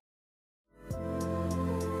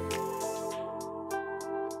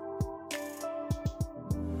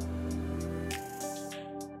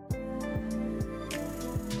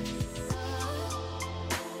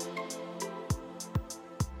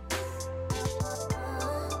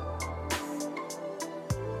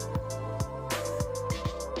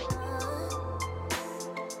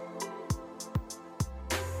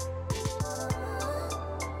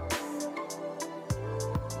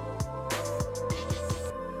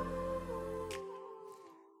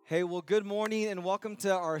Hey, well, good morning and welcome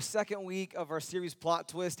to our second week of our series Plot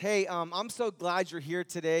Twist. Hey, I'm so glad you're here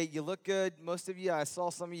today. You look good. Most of you, I saw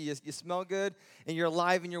some of you, you smell good and you're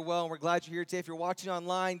alive and you're well, and we're glad you're here today. If you're watching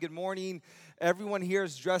online, good morning. Everyone here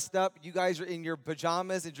is dressed up. You guys are in your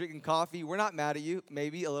pajamas and drinking coffee. We're not mad at you,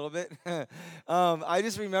 maybe a little bit. I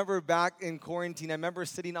just remember back in quarantine, I remember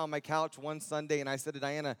sitting on my couch one Sunday and I said to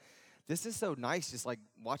Diana, this is so nice, just like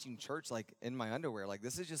watching church like in my underwear. Like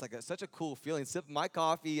this is just like such a cool feeling. Sipping my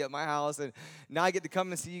coffee at my house, and now I get to come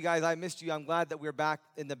and see you guys. I missed you. I'm glad that we're back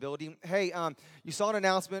in the building. Hey, you saw an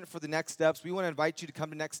announcement for the Next Steps. We want to invite you to come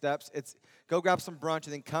to Next Steps. It's go grab some brunch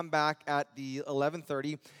and then come back at the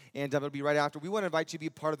 11:30, and it'll be right after. We want to invite you to be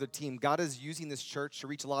a part of the team. God is using this church to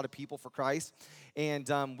reach a lot of people for Christ, and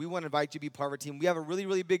we want to invite you to be part of our team. We have a really,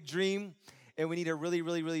 really big dream. And we need a really,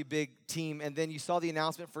 really, really big team. And then you saw the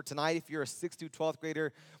announcement for tonight. If you're a 6th through 12th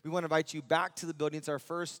grader, we want to invite you back to the building. It's our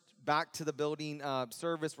first back to the building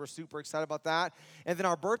service. We're super excited about that. And then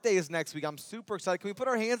our birthday is next week. I'm super excited. Can we put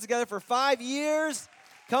our hands together for 5 years?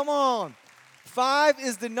 Come on. 5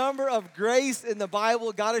 is the number of grace in the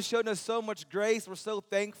Bible. God has shown us so much grace. We're so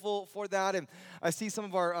thankful for that. And I see some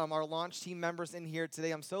of our launch team members in here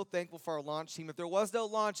today. I'm so thankful for our launch team. If there was no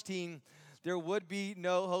launch team, there would be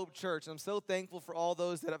no Hope Church. I'm so thankful for all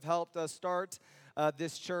those that have helped us start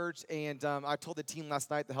this church. And I told the team last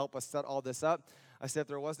night to help us set all this up. I said if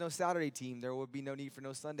there was no Saturday team, there would be no need for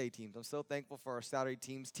no Sunday teams. I'm so thankful for our Saturday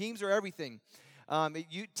teams. Teams are everything.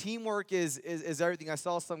 Teamwork is everything. I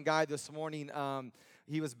saw some guy this morning.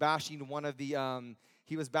 He was bashing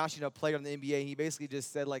he was bashing a player in the NBA. He basically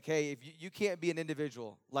just said, like, hey, if you can't be an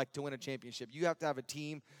individual, like, to win a championship. You have to have a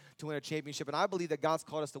team to win a championship. And I believe that God's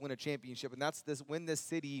called us to win a championship, and that's win this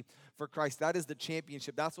city for Christ. That is the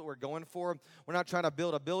championship. That's what we're going for. We're not trying to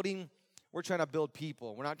build a building. We're trying to build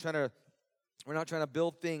people. We're not trying to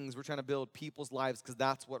build things. We're trying to build people's lives, because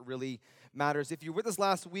that's what really matters. If you were with us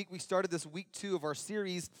last week, we started this week 2 of our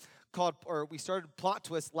series we started Plot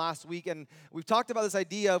Twist last week, and we've talked about this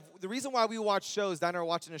idea of the reason why we watch shows. Diana and I were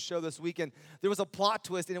watching a show this week, and there was a plot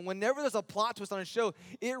twist, and whenever there's a plot twist on a show,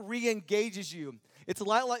 it re-engages you. It's a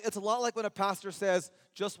lot like when a pastor says,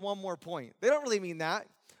 just one more point. They don't really mean that.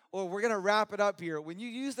 Or we're going to wrap it up here. When you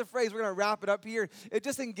use the phrase, we're going to wrap it up here, it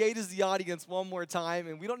just engages the audience one more time.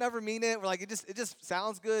 And we don't ever mean it. We're like, it just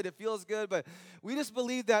sounds good. It feels good. But we just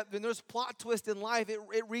believe that when there's plot twist in life, it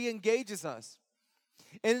re-engages us.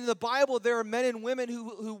 And in the Bible, there are men and women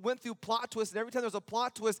who went through plot twists. And every time there's a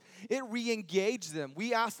plot twist, it re-engaged them.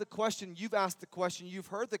 We asked the question. You've asked the question. You've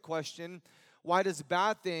heard the question. Why does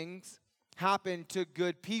bad things happen to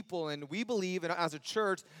good people? And we believe, and as a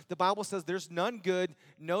church, the Bible says there's none good,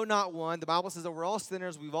 no, not one. The Bible says that we're all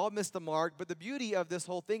sinners, we've all missed the mark. But the beauty of this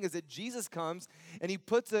whole thing is that Jesus comes and he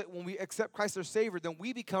puts it, when we accept Christ our Savior, then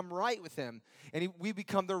we become right with him. And we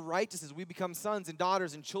become the righteousness. We become sons and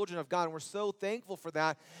daughters and children of God. And we're so thankful for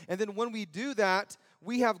that. And then when we do that,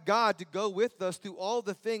 we have God to go with us through all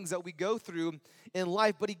the things that we go through in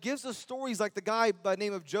life. But he gives us stories like the guy by the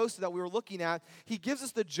name of Joseph that we were looking at. He gives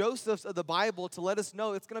us the Josephs of the Bible to let us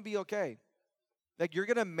know it's going to be okay. Like, you're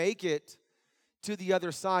going to make it to the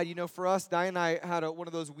other side. You know, for us, Diane and I had one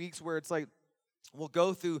of those weeks where it's like, we'll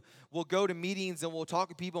go to meetings and we'll talk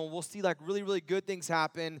to people and we'll see like really, really good things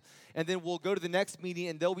happen. And then we'll go to the next meeting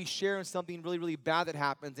and they'll be sharing something really, really bad that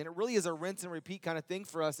happens. And it really is a rinse and repeat kind of thing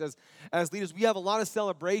for us as leaders. We have a lot of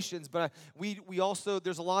celebrations, but we also,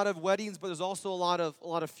 there's a lot of weddings, but there's also a lot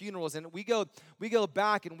of funerals. And we go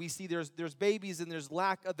back and we see there's babies and there's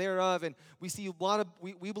lack thereof. And we see a lot of,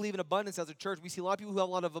 we believe in abundance as a church. We see a lot of people who have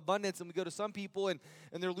a lot of abundance, and we go to some people and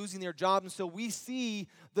they're losing their job. And so we see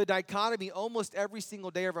the dichotomy almost every single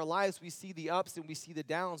day of our lives. We see the ups and we see the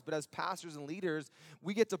downs, but as pastors and leaders,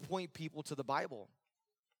 we get to point people to the Bible.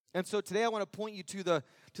 And so today I want to point you to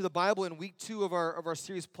the Bible in week 2 of our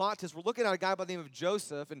series Plot Twist. We're looking at a guy by the name of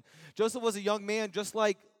Joseph, and Joseph was a young man just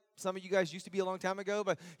like some of you guys used to be a long time ago,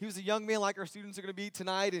 but he was a young man like our students are going to be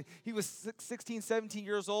tonight, and he was 16, 17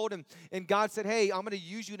 years old, and God said, hey, I'm going to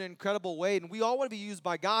use you in an incredible way, and we all want to be used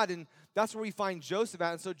by God, and that's where we find Joseph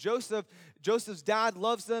at. And so Joseph's dad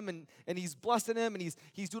loves him, and he's blessing him, and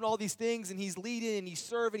he's doing all these things, and he's leading, and he's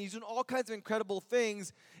serving, he's doing all kinds of incredible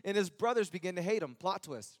things, and his brothers begin to hate him. Plot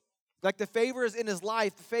twist. Like the favor is in his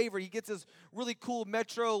life, he gets his really cool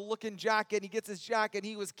Metro-looking jacket, and he gets his jacket,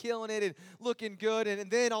 he was killing it and looking good, and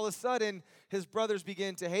then all of a sudden, his brothers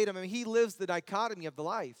begin to hate him. I mean, he lives the dichotomy of the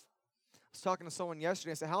life. I was talking to someone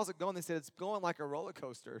yesterday, I said, how's it going? They said, it's going like a roller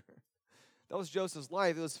coaster. That was Joseph's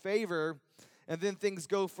life. It was favor, and then things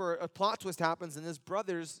go for a plot twist happens, and his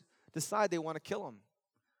brothers decide they want to kill him.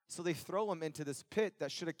 So they throw him into this pit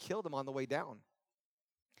that should have killed him on the way down.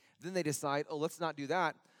 Then they decide, let's not do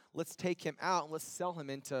that. let's take him out and let's sell him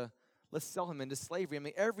into slavery.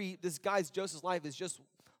 I mean, this guy's Joseph's life is just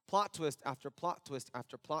plot twist after plot twist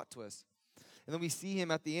after plot twist. And then we see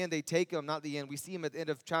him at the end, they take him, not the end, we see him at the end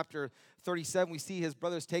of chapter 37. We see his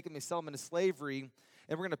brothers take him, they sell him into slavery.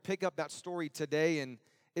 And we're going to pick up that story today. And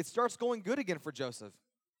it starts going good again for Joseph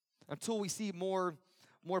until we see more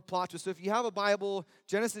plot twists. So if you have a Bible,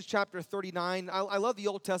 Genesis chapter 39. I love the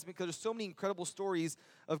Old Testament because there's so many incredible stories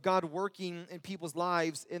of God working in people's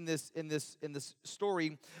lives in this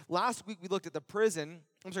story. Last week we looked at the prison.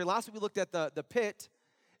 Last week we looked at the pit.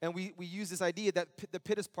 And we use this idea that the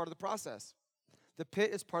pit is part of the process. The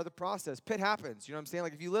pit is part of the process. Pit happens. You know what I'm saying?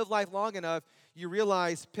 Like if you live life long enough, you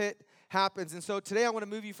realize pit happens. And so today I want to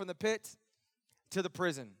move you from the pit to the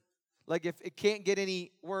prison. Like if it can't get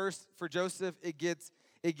any worse for Joseph, it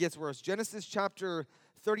gets worse. Genesis chapter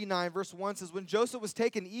 39 verse 1 says, when Joseph was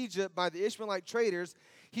taken to Egypt by the Ishmaelite traders,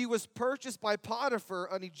 he was purchased by Potiphar,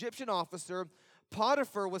 an Egyptian officer.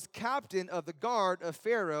 Potiphar was captain of the guard of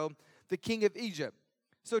Pharaoh, the king of Egypt.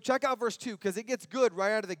 So check out verse 2 because it gets good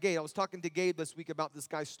right out of the gate. I was talking to Gabe this week about this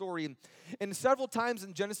guy's story. And several times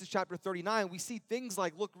in Genesis chapter 39, we see things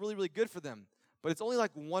like look really, really good for them. But it's only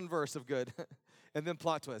like one verse of good and then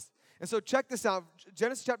plot twist. And so check this out.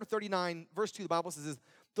 Genesis chapter 39, verse 2, the Bible says this,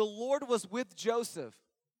 the Lord was with Joseph.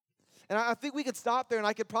 And I think we could stop there and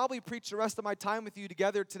I could probably preach the rest of my time with you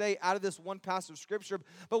together today out of this one passage of Scripture.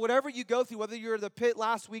 But whatever you go through, whether you're in the pit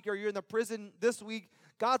last week or you're in the prison this week,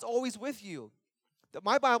 God's always with you.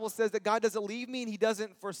 My Bible says that God doesn't leave me and he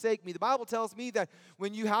doesn't forsake me. The Bible tells me that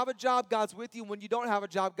when you have a job, God's with you. When you don't have a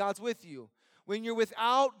job, God's with you. When you're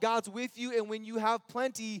without, God's with you. And when you have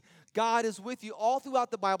plenty, God is with you. All throughout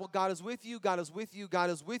the Bible, God is with you, God is with you, God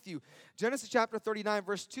is with you. Genesis chapter 39,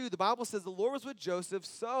 verse 2, the Bible says the Lord was with Joseph,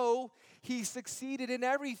 so he succeeded in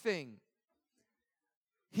everything.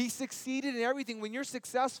 He succeeded in everything. When you're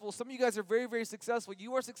successful, some of you guys are very, very successful.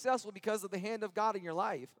 You are successful because of the hand of God in your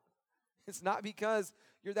life. It's not because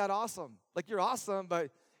you're that awesome. Like you're awesome,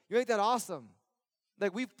 but you ain't that awesome.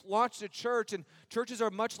 Like we've launched a church, and churches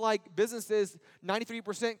are much like businesses.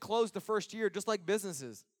 93% close the first year, just like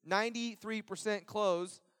businesses. 93%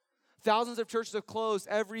 close. Thousands of churches have closed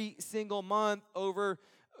every single month.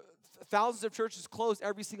 Thousands of churches closed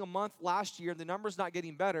every single month last year. The number's not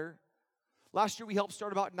getting better. Last year we helped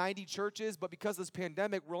start about 90 churches, but because of this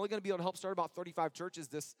pandemic, we're only going to be able to help start about 35 churches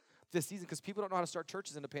this season because people don't know how to start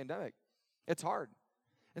churches in a pandemic. It's hard.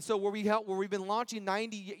 And so where we've been launching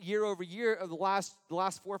 90 year over year of the last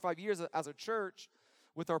 4 or 5 years as a church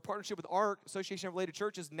with our partnership with ARC, Association of Related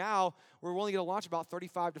Churches, now we're only going to launch about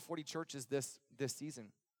 35 to 40 churches this season.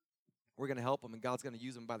 We're going to help them, and God's going to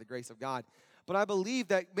use them by the grace of God. But I believe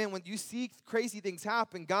that, man, when you see crazy things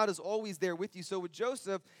happen, God is always there with you. So with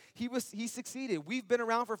Joseph, he succeeded. We've been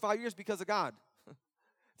around for 5 years because of God.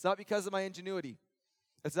 It's not because of my ingenuity.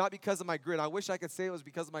 It's not because of my grit. I wish I could say it was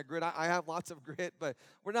because of my grit. I have lots of grit, but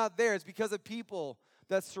we're not there. It's because of people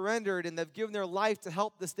that surrendered and they've given their life to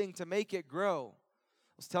help this thing to make it grow.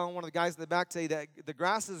 I was telling one of the guys in the back today that the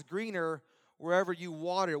grass is greener wherever you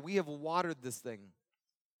water. We have watered this thing.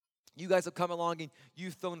 You guys have come along and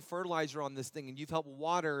you've thrown fertilizer on this thing and you've helped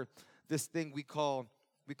water this thing we call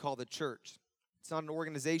the church. It's not an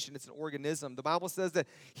organization, it's an organism. The Bible says that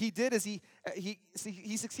he did as he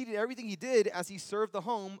succeeded in everything he did as he served the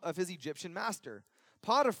home of his Egyptian master.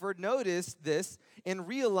 Potiphar noticed this and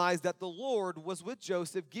realized that the Lord was with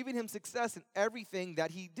Joseph, giving him success in everything that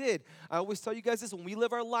he did. I always tell you guys this, when we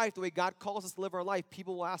live our life the way God calls us to live our life,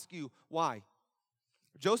 people will ask you, why?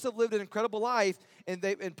 Joseph lived an incredible life, and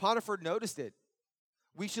Potiphar noticed it.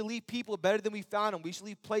 We should leave people better than we found them. We should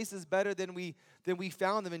leave places better than we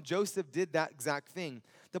found them. And Joseph did that exact thing.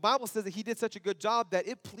 The Bible says that he did such a good job that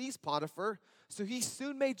it pleased Potiphar. So he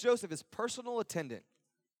soon made Joseph his personal attendant,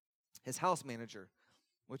 his house manager,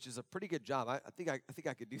 which is a pretty good job. I think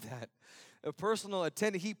I could do that. A personal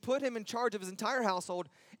attendant. He put him in charge of his entire household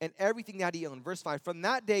and everything that he owned. Verse 5, from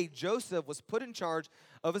that day, Joseph was put in charge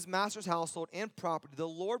of his master's household and property. The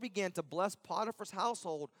Lord began to bless Potiphar's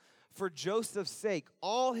household for Joseph's sake.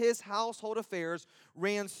 All his household affairs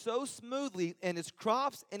ran so smoothly, and his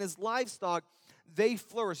crops and his livestock, they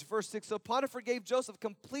flourished. Verse 6, so Potiphar gave Joseph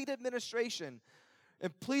complete administration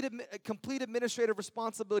and complete administrative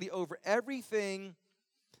responsibility over everything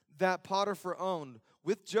that Potiphar owned.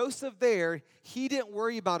 With Joseph there, he didn't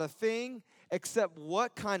worry about a thing except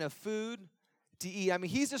what kind of food to eat. I mean,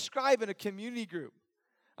 he's describing a community group.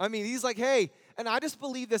 I mean, he's like, hey, and I just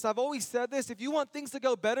believe this. I've always said this. If you want things to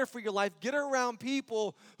go better for your life, get around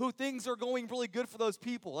people who things are going really good for those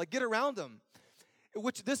people. Like, get around them.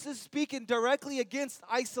 Which this is speaking directly against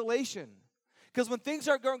isolation. Because when things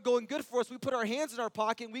are going good for us, we put our hands in our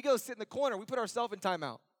pocket and we go sit in the corner. We put ourselves in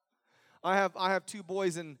timeout. I have two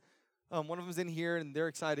boys, and one of them's in here, and they're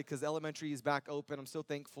excited because elementary is back open. I'm so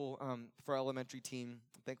thankful for our elementary team.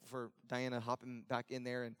 I'm thankful for Diana hopping back in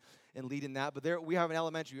there and leading that. But we have an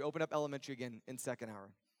elementary. We open up elementary again in second hour.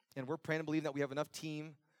 And we're praying and believing that we have enough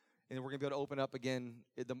team, and we're going to be able to open up again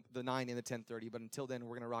at the 9 and the 10:30. But until then,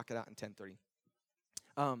 we're going to rock it out in 10:30.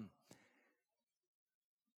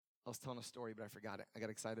 I was telling a story, but I forgot it. I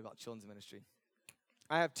got excited about children's ministry.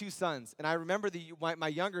 I have two sons, and I remember my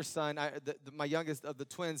younger son, my youngest of the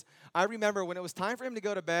twins. I remember when it was time for him to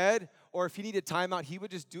go to bed, or if he needed timeout, he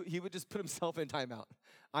would just put himself in timeout.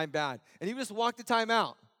 I'm bad, and he would just walk the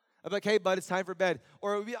timeout. I'd be like, "Hey, bud, it's time for bed,"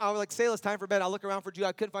 or I would like, "Say, it's time for bed." I look around for Judah.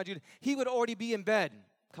 I couldn't find Judah. He would already be in bed.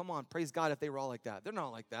 Come on, praise God if they were all like that. They're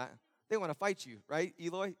not like that. They want to fight you, right,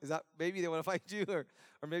 Eloy? Is that maybe they want to fight you, or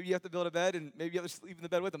maybe you have to build a bed and maybe you have to sleep in the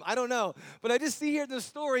bed with them. I don't know, but I just see here in the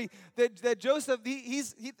story that Joseph,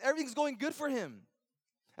 everything's going good for him,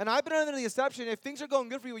 and I've been under the assumption if things are going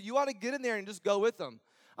good for you, you ought to get in there and just go with them.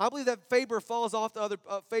 I believe that favor falls off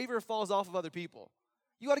of other people.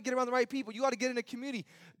 You ought to get around the right people. You ought to get in a community.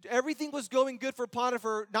 Everything was going good for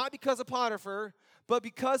Potiphar, not because of Potiphar, but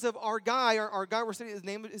because of our guy. Our guy we're sitting. His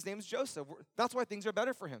name is Joseph. That's why things are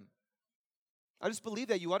better for him. I just believe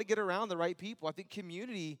that you ought to get around the right people. I think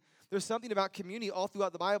community, there's something about community all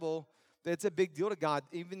throughout the Bible that's a big deal to God.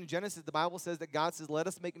 Even in Genesis, the Bible says that God says, let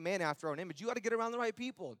us make man after our own image. You ought to get around the right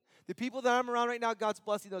people. The people that I'm around right now, God's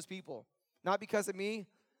blessing those people. Not because of me,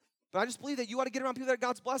 but I just believe that you ought to get around people that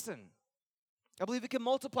God's blessing. I believe it can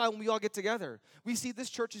multiply when we all get together. We see this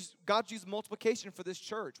church, God's used multiplication for this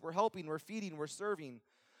church. We're helping, we're feeding, we're serving.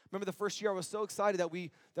 Remember the first year I was so excited that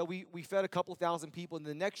we fed a couple thousand people, and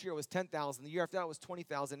the next year it was 10,000. The year after that it was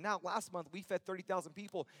 20,000. Now last month we fed 30,000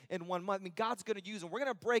 people in 1 month. I mean, God's going to use them. We're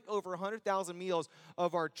going to break over 100,000 meals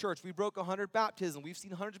of our church. We broke 100 baptisms. We've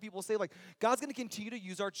seen hundreds of people saved. Like, God's going to continue to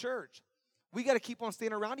use our church. We got to keep on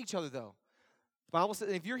staying around each other though. The Bible says,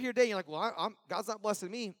 if you're here today, you're like, well, God's not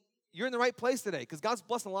blessing me. You're in the right place today because God's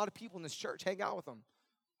blessing a lot of people in this church. Hang out with them.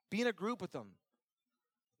 Be in a group with them.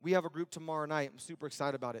 We have a group tomorrow night. I'm super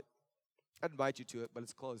excited about it. I'd invite you to it, but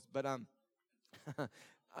it's closed. But but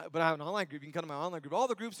I have an online group. You can come to my online group. All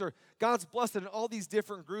the groups are, God's blessed in all these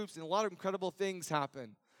different groups, and a lot of incredible things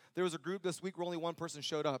happen. There was a group this week where only one person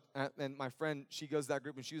showed up, and my friend, she goes to that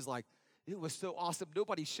group, and she was like, it was so awesome.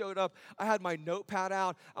 Nobody showed up. I had my notepad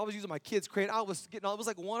out. I was using my kids' crate. It was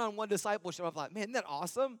like one-on-one discipleship. I thought, man, isn't that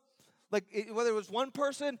awesome? Like, whether it was one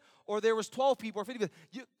person or there was 12 people or 50 people,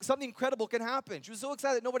 something incredible can happen. She was so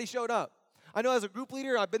excited that nobody showed up. I know as a group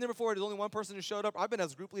leader, I've been there before. There's only one person who showed up. I've been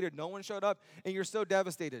as a group leader, no one showed up, and you're so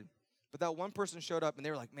devastated. But that one person showed up, and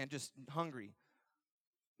they were like, man, just hungry.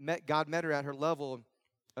 God met her at her level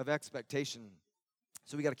of expectation.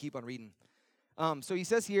 So we got to keep on reading. So he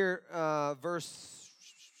says here, verse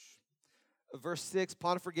 6,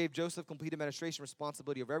 Potiphar gave Joseph complete administration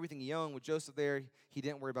responsibility over everything he owned. With Joseph there, he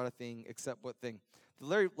didn't worry about a thing except what thing. The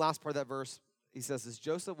very last part of that verse, he says this,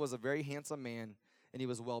 Joseph was a very handsome man, and he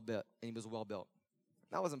was well built.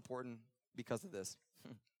 That was important because of this,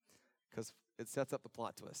 because it sets up the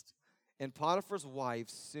plot twist. And Potiphar's wife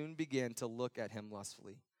soon began to look at him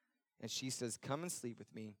lustfully. And she says, come and sleep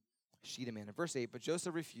with me. She demanded. Verse 8, but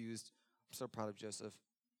Joseph refused. I'm so proud of Joseph.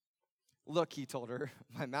 Look, he told her,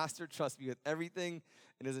 my master trusts me with everything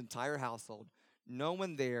in his entire household. No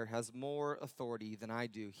one there has more authority than I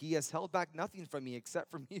do. He has held back nothing from me except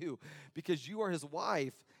from you, because you are his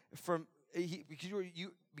wife.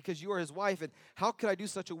 Because you are his wife, and how could I do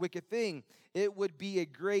such a wicked thing? It would be a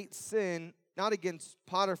great sin, not against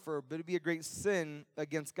Potiphar, but it would be a great sin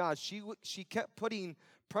against God. She kept putting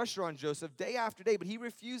pressure on Joseph day after day, but he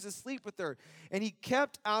refused to sleep with her, and he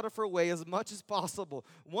kept out of her way as much as possible.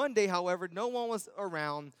 One day, however, no one was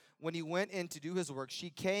around when he went in to do his work. She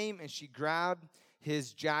came and she grabbed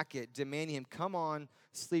his jacket, demanding him, come on,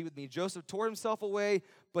 sleep with me. Joseph tore himself away,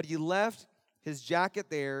 but he left his jacket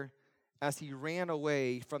there as he ran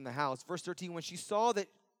away from the house. Verse 13, when she saw that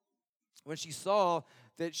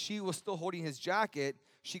she was still holding his jacket,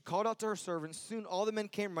 she called out to her servants. Soon all the men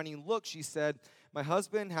came running. Look, she said, my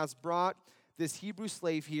husband has brought this Hebrew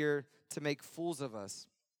slave here to make fools of us.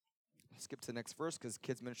 I'll skip to the next verse because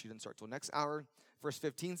kids' ministry didn't start till next hour. Verse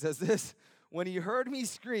 15 says this, when he heard me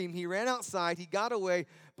scream, he ran outside, he got away,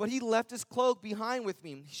 but he left his cloak behind with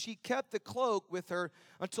me. She kept the cloak with her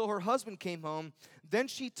until her husband came home. Then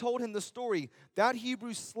she told him the story. That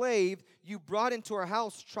Hebrew slave you brought into our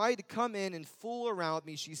house tried to come in and fool around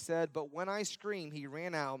me, she said, but when I screamed, he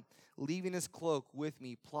ran out, leaving his cloak with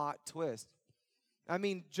me. Plot twist. I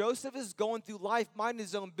mean, Joseph is going through life, minding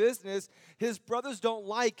his own business. His brothers don't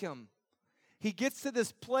like him. He gets to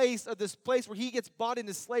this place where he gets bought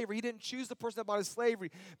into slavery. He didn't choose the person that bought his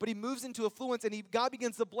slavery, but he moves into affluence, and God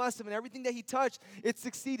begins to bless him, and everything that he touched, it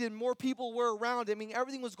succeeded. More people were around him. I mean,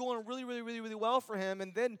 everything was going really, really, really, really well for him,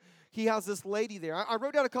 and then he has this lady there. I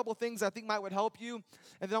wrote down a couple of things I think would help you,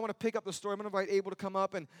 and then I want to pick up the story. I'm going to invite Abel to come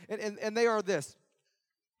up, and they are this,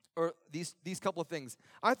 or these couple of things.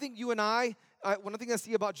 I think you and one thing I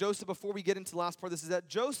see about Joseph before we get into the last part of this is that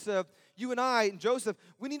Joseph, you and Joseph,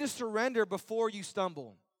 we need to surrender before you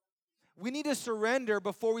stumble. We need to surrender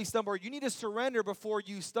before we stumble. Or you need to surrender before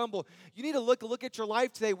you stumble. You need to look at your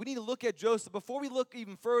life today. We need to look at Joseph. Before we look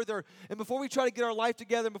even further and before we try to get our life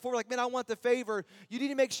together and before we're like, man, I want the favor, you need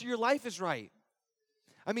to make sure your life is right.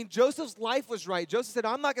 I mean, Joseph's life was right. Joseph said,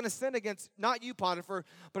 I'm not going to sin against, not you, Potiphar,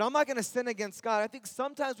 but I'm not going to sin against God. I think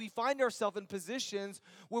sometimes we find ourselves in positions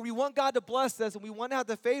where we want God to bless us and we want to have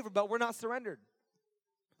the favor, but we're not surrendered.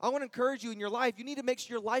 I want to encourage you in your life, you need to make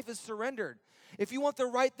sure your life is surrendered. If you want the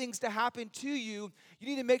right things to happen to you, you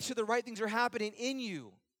need to make sure the right things are happening in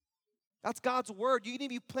you. That's God's word. You need to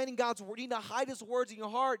be planting God's word. You need to hide his words in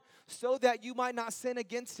your heart so that you might not sin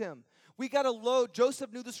against him. We got to load.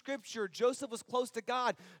 Joseph knew the scripture. Joseph was close to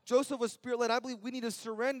God. Joseph was spirit-led. I believe we need to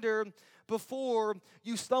surrender before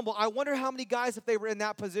you stumble. I wonder how many guys, if they were in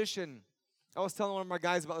that position. I was telling one of my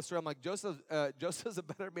guys about the story. I'm like, Joseph's a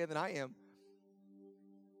better man than I am.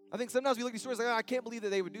 I think sometimes we look at these stories like, oh, I can't believe that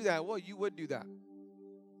they would do that. Well, you would do that.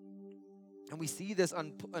 And we see this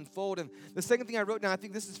unfold. And the second thing I wrote down, I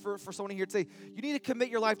think this is for someone here today. You need to commit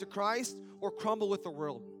your life to Christ or crumble with the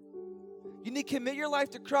world. You need to commit your life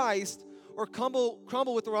to Christ or crumble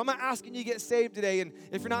with the world. I'm not asking you to get saved today. And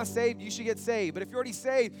if you're not saved, you should get saved. But if you're already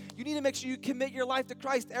saved, you need to make sure you commit your life to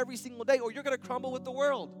Christ every single day or you're going to crumble with the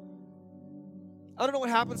world. I don't know what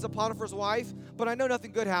happens to Potiphar's wife, but I know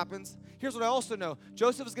nothing good happens. Here's what I also know.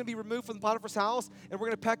 Joseph is going to be removed from Potiphar's house, and we're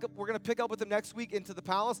going to pick up with him next week into the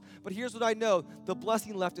palace. But here's what I know. The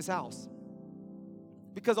blessing left his house.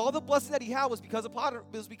 Because all the blessing that he had was because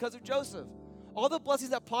of Joseph. All the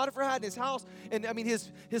blessings that Potiphar had in his house, and I mean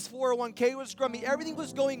his 401k was growing. Everything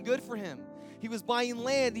was going good for him. He was buying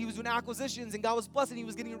land, he was doing acquisitions, and God was blessing. He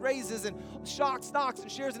was getting raises and stocks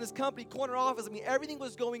and shares in his company, corner office. I mean, everything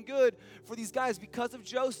was going good for these guys because of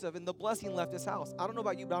Joseph, and the blessing left his house. I don't know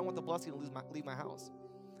about you, but I want the blessing to leave my house.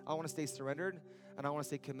 I want to stay surrendered, and I want to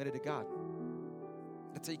stay committed to God.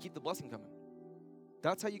 That's how you keep the blessing coming.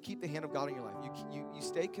 That's how you keep the hand of God in your life. You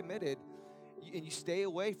stay committed, and you stay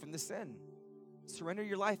away from the sin. Surrender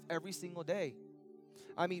your life every single day.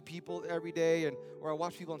 I meet people every day, or I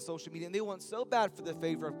watch people on social media, and they want so bad for the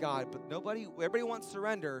favor of God, but everybody wants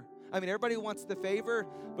surrender. I mean, everybody wants the favor,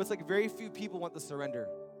 but it's like very few people want the surrender.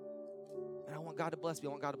 And I want God to bless me.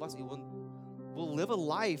 I want God to bless me. We'll live a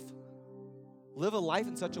life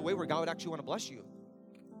in such a way where God would actually want to bless you.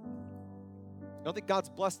 I don't think God's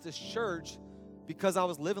blessed this church because I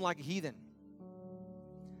was living like a heathen.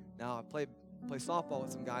 Now, I play softball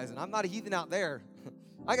with some guys, and I'm not a heathen out there.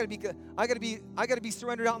 I gotta be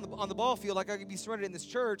surrendered out on the ball field, like I could be surrendered in this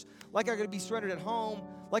church, like I could be surrendered at home,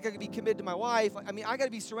 like I could be committed to my wife. I mean, I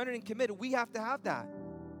gotta be surrendered and committed. We have to have that.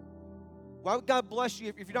 Why would God bless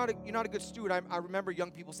you if you're not a good steward? I remember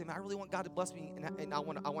young people saying, "I really want God to bless me, and I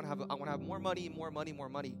want to have more money.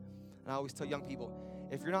 And I always tell young people,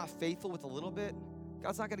 if you're not faithful with a little bit,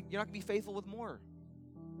 you're not gonna be faithful with more.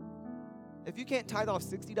 If you can't tithe off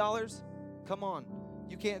 $60, come on.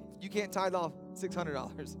 You can't tithe off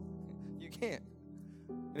 $600. You can't.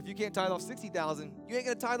 And if you can't tithe off $60,000, you ain't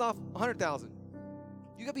gonna tithe off $100,000.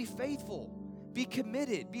 You gotta be faithful, be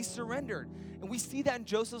committed, be surrendered. And we see that in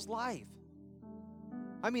Joseph's life.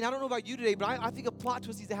 I mean, I don't know about you today, but I think a plot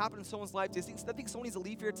twist needs to happen in someone's life. I think someone needs to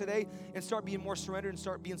leave here today and start being more surrendered and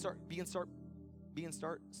start being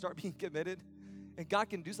committed. And God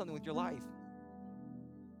can do something with your life.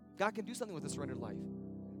 God can do something with a surrendered life.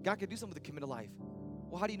 God can do something with a committed life.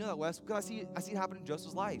 Well, how do you know that, Wes? Because I see it happen in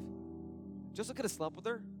Joseph's life. Joseph could have slept with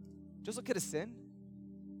her. Joseph could have sinned.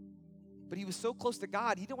 But he was so close to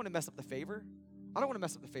God, he didn't want to mess up the favor. I don't want to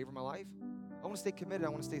mess up the favor of my life. I want to stay committed. I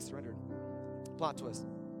want to stay surrendered. Plot twist.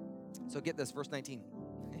 So get this, verse 19.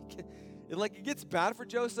 It gets bad for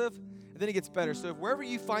Joseph, and then it gets better. So if wherever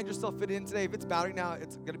you find yourself fitting in today, if it's bad right now,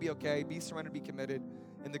 it's going to be okay. Be surrendered, be committed,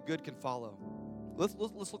 and the good can follow. Let's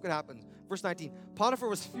look what happens. Verse 19. Potiphar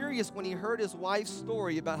was furious when he heard his wife's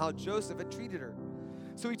story about how Joseph had treated her.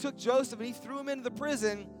 So he took Joseph and he threw him into the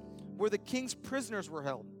prison where the king's prisoners were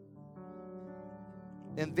held.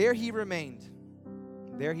 And there he remained.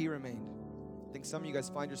 I think some of you guys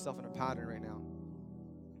find yourself in a pattern right now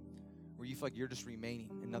where you feel like you're just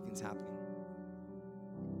remaining and nothing's happening.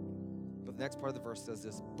 But the next part of the verse says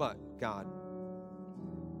this, but God.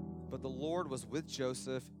 But the Lord was with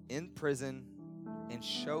Joseph in prison and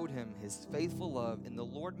showed him his faithful love. And the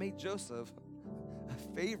Lord made Joseph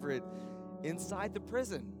a favorite inside the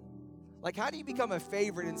prison. Like, how do you become a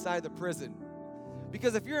favorite inside the prison?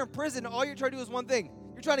 Because if you're in prison, all you're trying to do is one thing.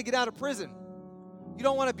 You're trying to get out of prison. You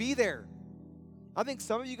don't want to be there. I think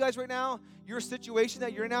some of you guys right now, your situation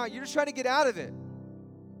that you're in now, you're just trying to get out of it.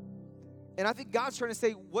 And I think God's trying to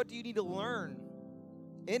say, what do you need to learn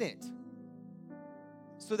in it?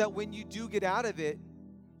 So that when you do get out of it,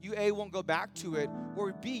 you A, won't go back to it,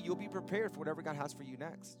 or B, you'll be prepared for whatever God has for you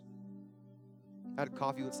next. I had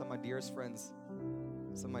coffee with some of my dearest friends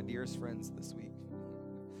this week.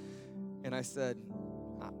 And I said,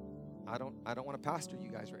 I don't want to pastor you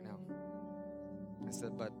guys right now. I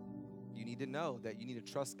said, but you need to know that you need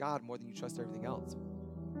to trust God more than you trust everything else.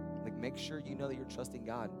 Like, make sure you know that you're trusting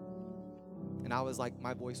God. And I was like,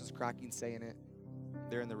 my voice was cracking saying it.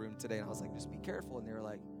 They're in the room today, and I was like, just be careful. And they were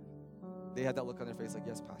like, they had that look on their face like,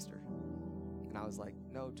 yes, pastor. And I was like,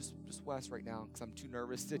 no, just Wes right now, because I'm too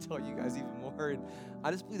nervous to tell you guys even more. And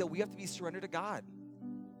I just believe that we have to be surrendered to God.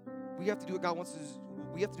 We have to do what God wants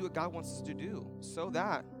us to do so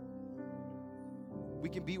that we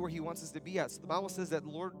can be where he wants us to be at. So the Bible says that the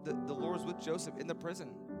Lord is with Joseph in the prison.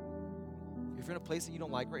 If you're in a place that you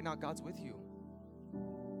don't like right now, God's with you.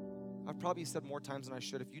 I've probably said more times than I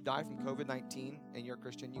should. If you die from COVID-19 and you're a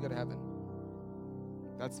Christian, you go to heaven.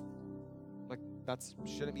 That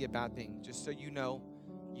shouldn't be a bad thing. Just so you know,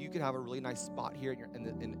 you could have a really nice spot here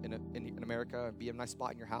in America, be a nice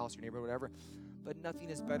spot in your house, your neighborhood, whatever. But nothing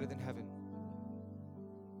is better than heaven.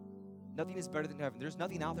 Nothing is better than heaven. There's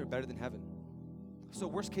nothing out there better than heaven. So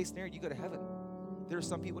worst case scenario, you go to heaven. There are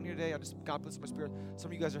some people in here today, God puts in my spirit, some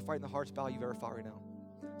of you guys are fighting the hardest battle you've ever fought right now.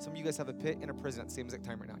 Some of you guys have a pit and a prison at the same exact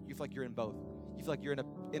time right now. You feel like you're in both. You feel like you're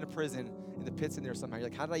in a prison and the pit's in there somehow. You're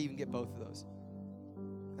like, how did I even get both of those?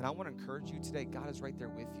 And I want to encourage you today, God is right there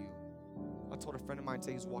with you. I told a friend of mine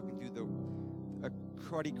today who's walking through a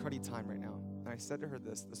cruddy time right now. And I said to her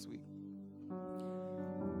this week.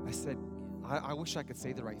 I said, I wish I could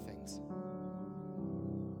say the right things.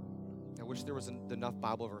 I wish there was enough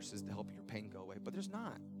Bible verses to help your pain go away, but there's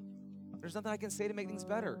not. There's nothing I can say to make things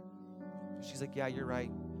better. She's like, yeah, you're right.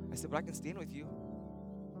 I said, but I can stand with you.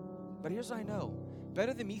 But here's what I know.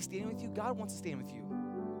 Better than me standing with you, God wants to stand with you.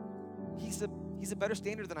 He's a better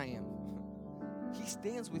stander than I am. He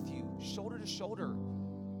stands with you, shoulder to shoulder.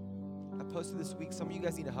 I posted this week, some of you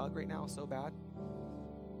guys need a hug right now so bad.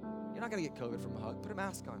 You're not going to get COVID from a hug. Put a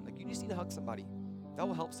mask on. Like, you just need to hug somebody. That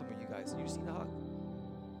will help some of you guys. You just need a hug.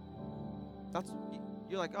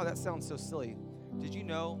 You're like, oh, that sounds so silly. Did you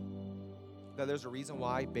know that there's a reason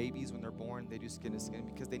why babies, when they're born, they do skin to skin?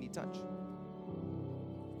 Because they need touch.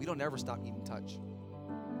 We don't ever stop needing touch.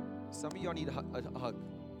 Some of y'all need a hug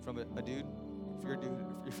from a dude. If you're a dude,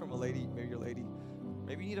 if you're from a lady, maybe you're a lady.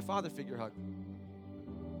 Maybe you need a father figure hug.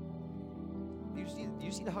 You just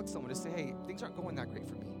need to hug someone to say, hey, things aren't going that great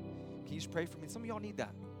for me. Can you just pray for me? Some of y'all need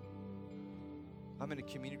that. I'm in a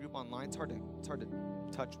community group online. It's hard to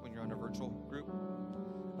touch when you're on a virtual group.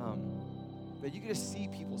 But you can just see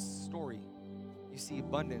people's story. You see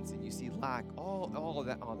abundance and you see lack, all of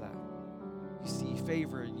that. You see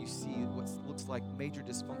favor and you see what looks like major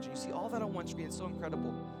dysfunction. You see all that on one screen. It's so incredible.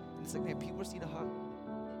 And it's like, man, people just need a hug.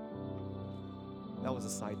 That was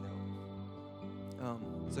a side note.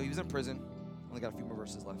 So he was in prison. Only got a few more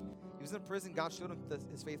verses left. He was in prison. God showed him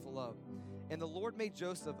his faithful love. And the Lord made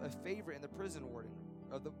Joseph a favorite in the prison warden.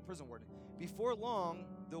 Before long,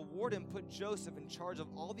 the warden put Joseph in charge of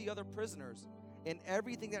all the other prisoners and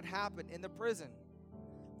everything that happened in the prison.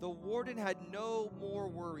 The warden had no more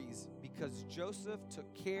worries because Joseph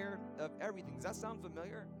took care of everything. Does that sound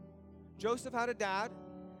familiar? Joseph had a dad,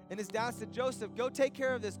 and his dad said, Joseph, go take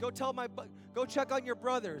care of this. Go check on your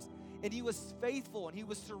brothers. And he was faithful, and he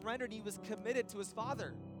was surrendered, and he was committed to his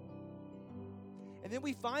father. And then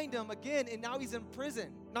we find him again, and now he's in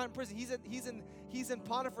prison. Not in prison, he's in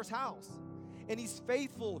Potiphar's house. And he's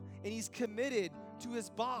faithful, and he's committed to his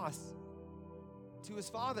boss, to his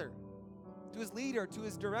father, to his leader, to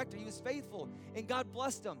his director. He was faithful, and God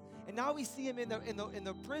blessed him. And now we see him in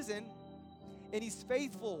the prison, and he's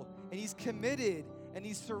faithful, and he's committed, and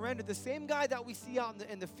he's surrendered. The same guy that we see out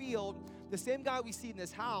in the field, the same guy we see in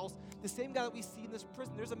this house, the same guy that we see in this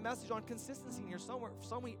prison. There's a message on consistency in here somewhere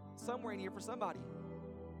in here for somebody.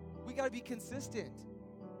 We got to be consistent.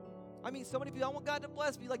 I mean, so many people, I want God to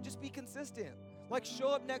bless me. Like, just be consistent. Like, show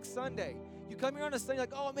up next Sunday. You come here on a Sunday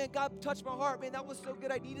like, oh, man, God touched my heart. Man, that was so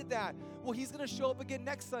good. I needed that. Well, he's going to show up again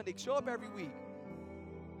next Sunday. Show up every week.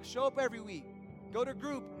 Show up every week. Go to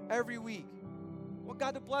group every week. I want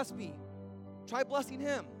God to bless me. Try blessing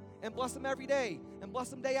him and bless him every day and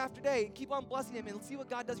bless him day after day and keep on blessing him and see what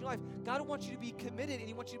God does in your life. God wants you to be committed and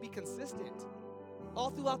he wants you to be consistent. All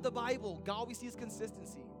throughout the Bible, God always sees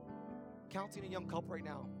consistency. Counseling a young couple right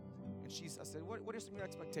now. And I said, what are some of your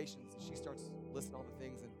expectations? And she starts listing all the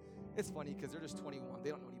things. And it's funny because they're just 21.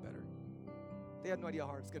 They don't know any better. They have no idea how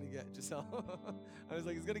hard it's going to get, Giselle. I was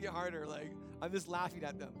like, it's going to get harder. Like, I'm just laughing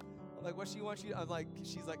at them. I'm like, what she wants you? I was like,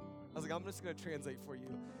 I'm just going to translate for you.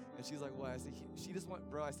 And she's like, what? I said, she just wants,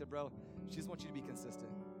 bro. I said, bro, she just wants you to be consistent.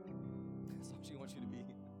 That's all she wants you to be.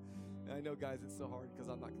 And I know, guys, it's so hard because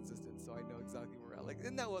I'm not consistent, so I know exactly where we're at. Like,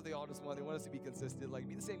 isn't that what they all just want? They want us to be consistent. Like,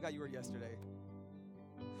 be the same guy you were yesterday.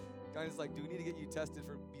 Guys, like, do we need to get you tested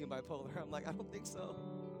for being bipolar? I'm like, I don't think so.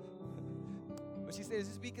 But she says,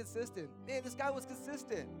 just be consistent. Man, this guy was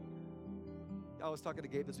consistent. I was talking to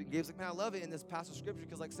Gabe this week. Gabe's like, man, I love it in this passage of scripture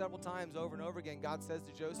because like several times over and over again, God says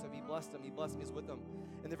to Joseph, he blessed him, he's with him.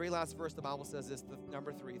 In the very last verse, the Bible says this,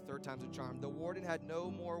 number 3, third time's a charm. The warden had no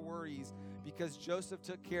more worries because Joseph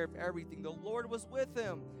took care of everything. The Lord was with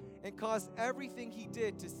him and caused everything he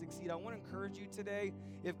did to succeed. I want to encourage you today,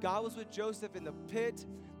 if God was with Joseph in the pit,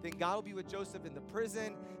 then God will be with Joseph in the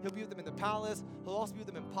prison. He'll be with him in the palace. He'll also be with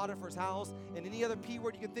him in Potiphar's house. And any other P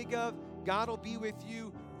word you can think of, God will be with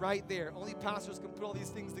you right there. Only pastors can put all these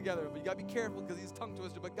things together, but you got to be careful because he's tongue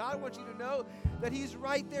twister. But God wants you to know that he's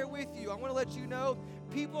right there with you. I want to let you know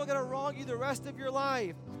people are going to wrong you the rest of your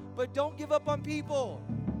life, but don't give up on people.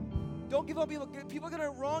 Don't give up on people. People are going to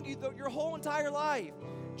wrong you your whole entire life.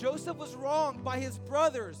 Joseph was wronged by his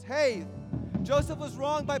brothers. Hey, Joseph was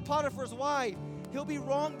wronged by Potiphar's wife. He'll be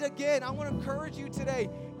wronged again. I want to encourage you today.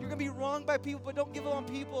 You're going to be wronged by people, but don't give up on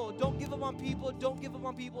people. Don't give up on people. Don't give up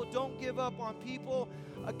on people. Don't give up on people.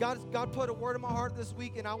 God put a word in my heart this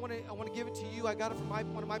week, and I want to give it to you. I got it from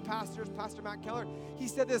one of my pastors, Pastor Matt Keller. He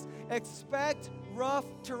said this, expect rough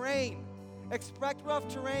terrain. Expect rough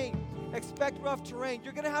terrain. Expect rough terrain.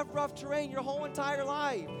 You're going to have rough terrain your whole entire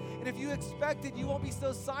life. And if you expect it, you won't be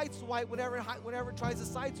so sideswiped whenever it tries to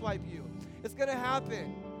sideswipe you. It's going to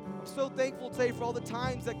happen. I'm so thankful today for all the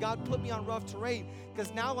times that God put me on rough terrain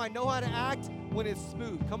because now I know how to act when it's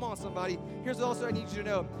smooth. Come on, somebody. Here's what also I need you to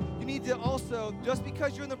know. You need to also, just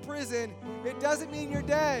because you're in the prison, it doesn't mean you're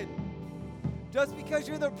dead. Just because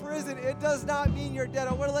you're in the prison, it does not mean you're dead.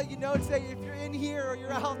 I want to let you know today, if you're in here or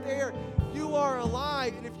you're out there, you are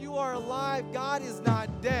alive. And if you are alive, God is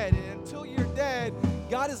not dead. And until you're dead,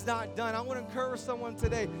 God is not done. I want to encourage someone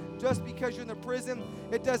today, just because you're in the prison,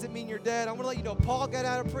 it doesn't mean you're dead. I want to let you know, Paul got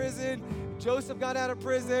out of prison. Joseph got out of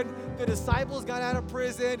prison. The disciples got out of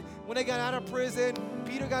prison. When they got out of prison,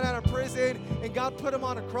 Peter got out of prison, and God put him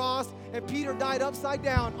on a cross, and Peter died upside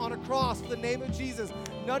down on a cross for the name of Jesus.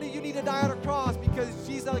 None of you need to die on a cross because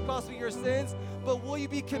Jesus died on the cross for your sins, but will you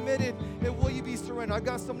be committed and will you be surrendered? I've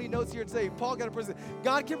got so many notes here today. Paul got out of prison.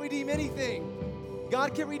 God can redeem anything.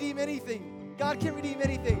 God can redeem anything. God can redeem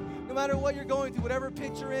anything. No matter what you're going through, whatever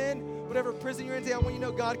pit you're in, whatever prison you're in today, I want you to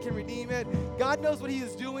know God can redeem it. God knows what he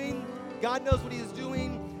is doing. God knows what he is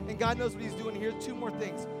doing, and God knows what he's doing. Here's 2 more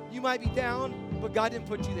things. You might be down, but God didn't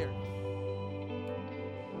put you there.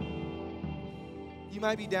 You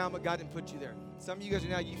might be down, but God didn't put you there. Some of you guys are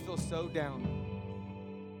now, you feel so down.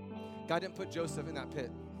 God didn't put Joseph in that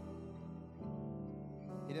pit.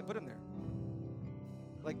 He didn't put him there.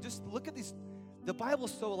 Like, just look at these. The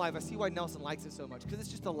Bible's so alive. I see why Nelson likes it so much, because it's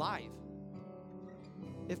just alive.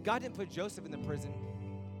 If God didn't put Joseph in the prison,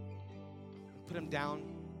 put him down,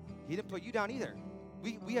 he didn't put you down either.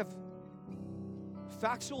 We have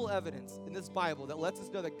factual evidence in this Bible that lets us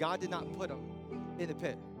know that God did not put him in the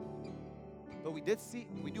pit. But we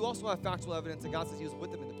do also have factual evidence that God says he was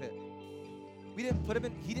with him in the pit. We didn't put him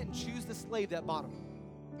in, he didn't choose the slave that bought him.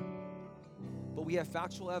 But we have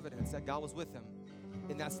factual evidence that God was with him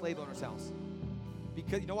in that slave owner's house.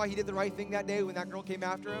 Because you know why he did the right thing that day when that girl came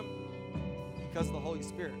after him? Because of the Holy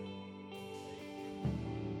Spirit.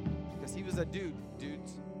 Because he was a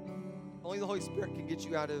dudes. Only the Holy Spirit can get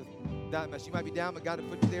you out of that mess. You might be down, but God will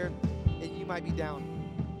put you there, and you might be down.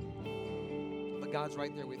 But God's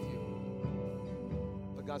right there with you.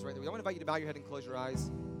 But God's right there with you. I want to invite you to bow your head and close your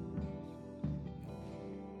eyes.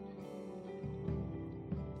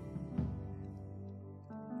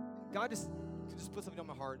 God just put something on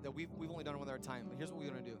my heart that we've only done it one other time. But here's what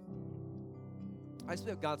we're going to do. I just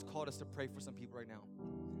feel like God's called us to pray for some people right now.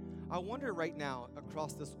 I wonder right now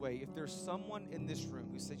across this way if there's someone in this room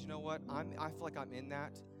who said, you know what, I feel like I'm in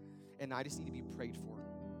that, and I just need to be prayed for.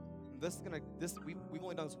 We've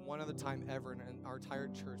only done this one other time ever in our entire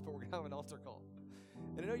church, but we're gonna have an altar call.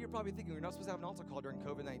 And I know you're probably thinking we're not supposed to have an altar call during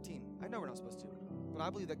COVID-19. I know we're not supposed to, but I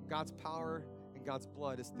believe that God's power and God's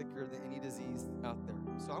blood is thicker than any disease out there.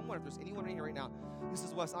 So I'm wondering if there's anyone in here right now who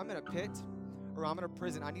says, Wes, I'm in a pit or I'm in a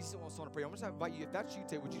prison. I need someone to pray. I'm just going to invite you. If that's you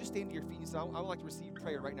today, would you just stand to your feet and say, I would like to receive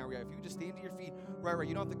prayer right now. If you would just stand to your feet, right.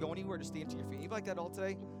 You don't have to go anywhere. Just stand to your feet. Anybody like that all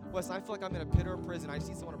today? Wes, I feel like I'm in a pit or a prison. I just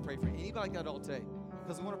need someone to pray for you. Anybody like that all today?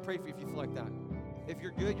 Because we want to pray for you if you feel like that. If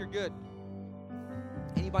you're good, you're good.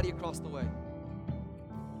 Anybody across the way?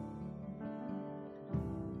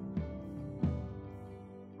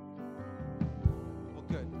 Well,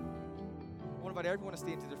 good. I want to invite everyone to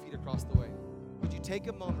stand to their feet across the way. Would you take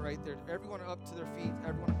a moment right there? Everyone up to their feet,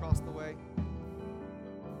 everyone across the way.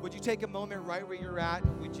 Would you take a moment right where you're at?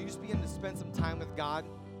 Would you just begin to spend some time with God?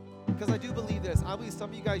 Because I do believe this. I believe some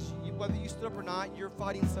of you guys, whether you stood up or not, you're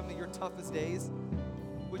fighting some of your toughest days.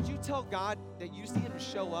 Would you tell God that you see him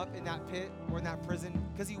show up in that pit or in that prison?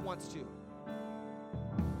 Because he wants to.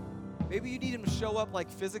 Maybe you need him to show up like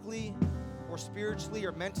physically or spiritually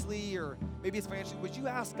or mentally or maybe it's financially. Would you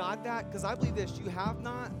ask God that? Because I believe this. You have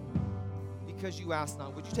not because you ask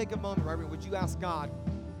not. Would you take a moment, right? Would you ask God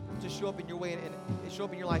to show up in your way and show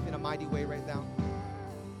up in your life in a mighty way right now?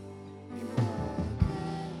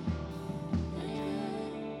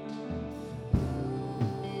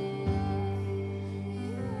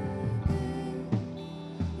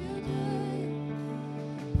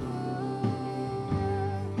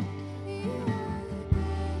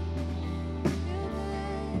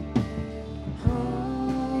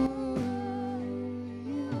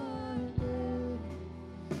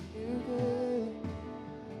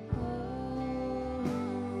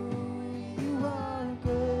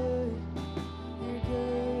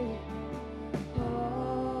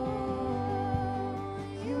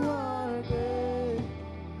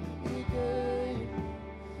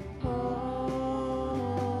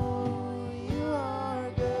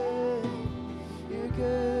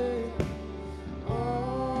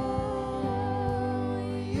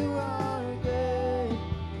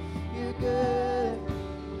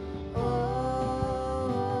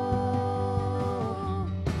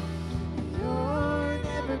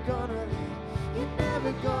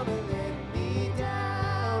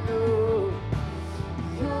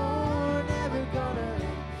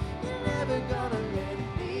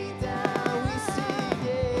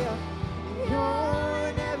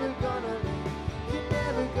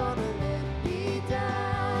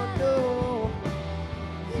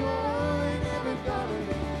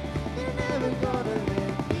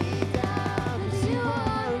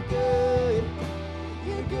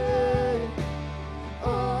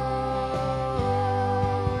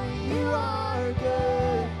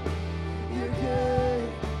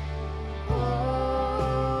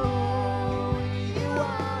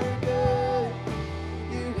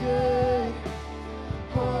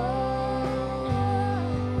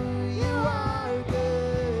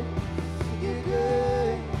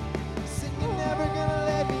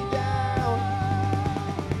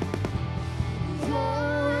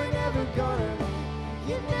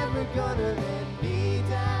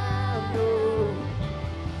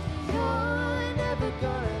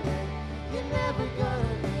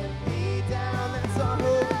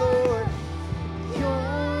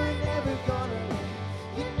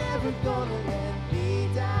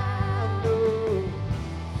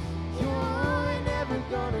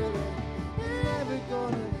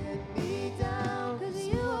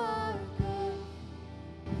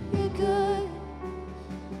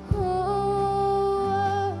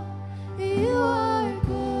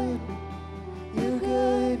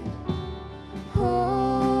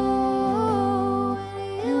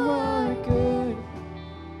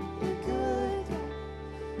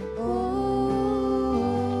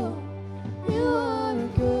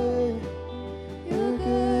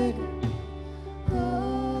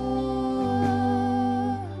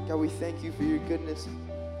 Thank you for your goodness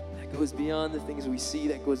that goes beyond the things we see,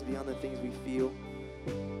 that goes beyond the things we feel.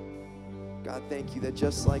 God, thank you that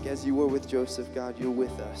just like as you were with Joseph, God, you're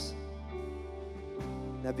with us.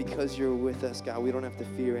 That because you're with us, God, we don't have to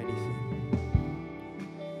fear anything.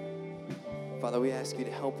 Father, we ask you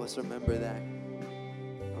to help us remember that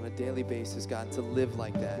on a daily basis, God, to live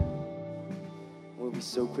like that. We'll be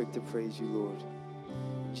so quick to praise you, Lord.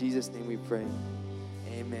 In Jesus' name we pray.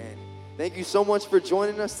 Amen. Thank you so much for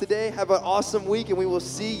joining us today. Have an awesome week, and we will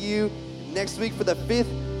see you next week for the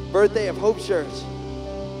 5th birthday of Hope Church.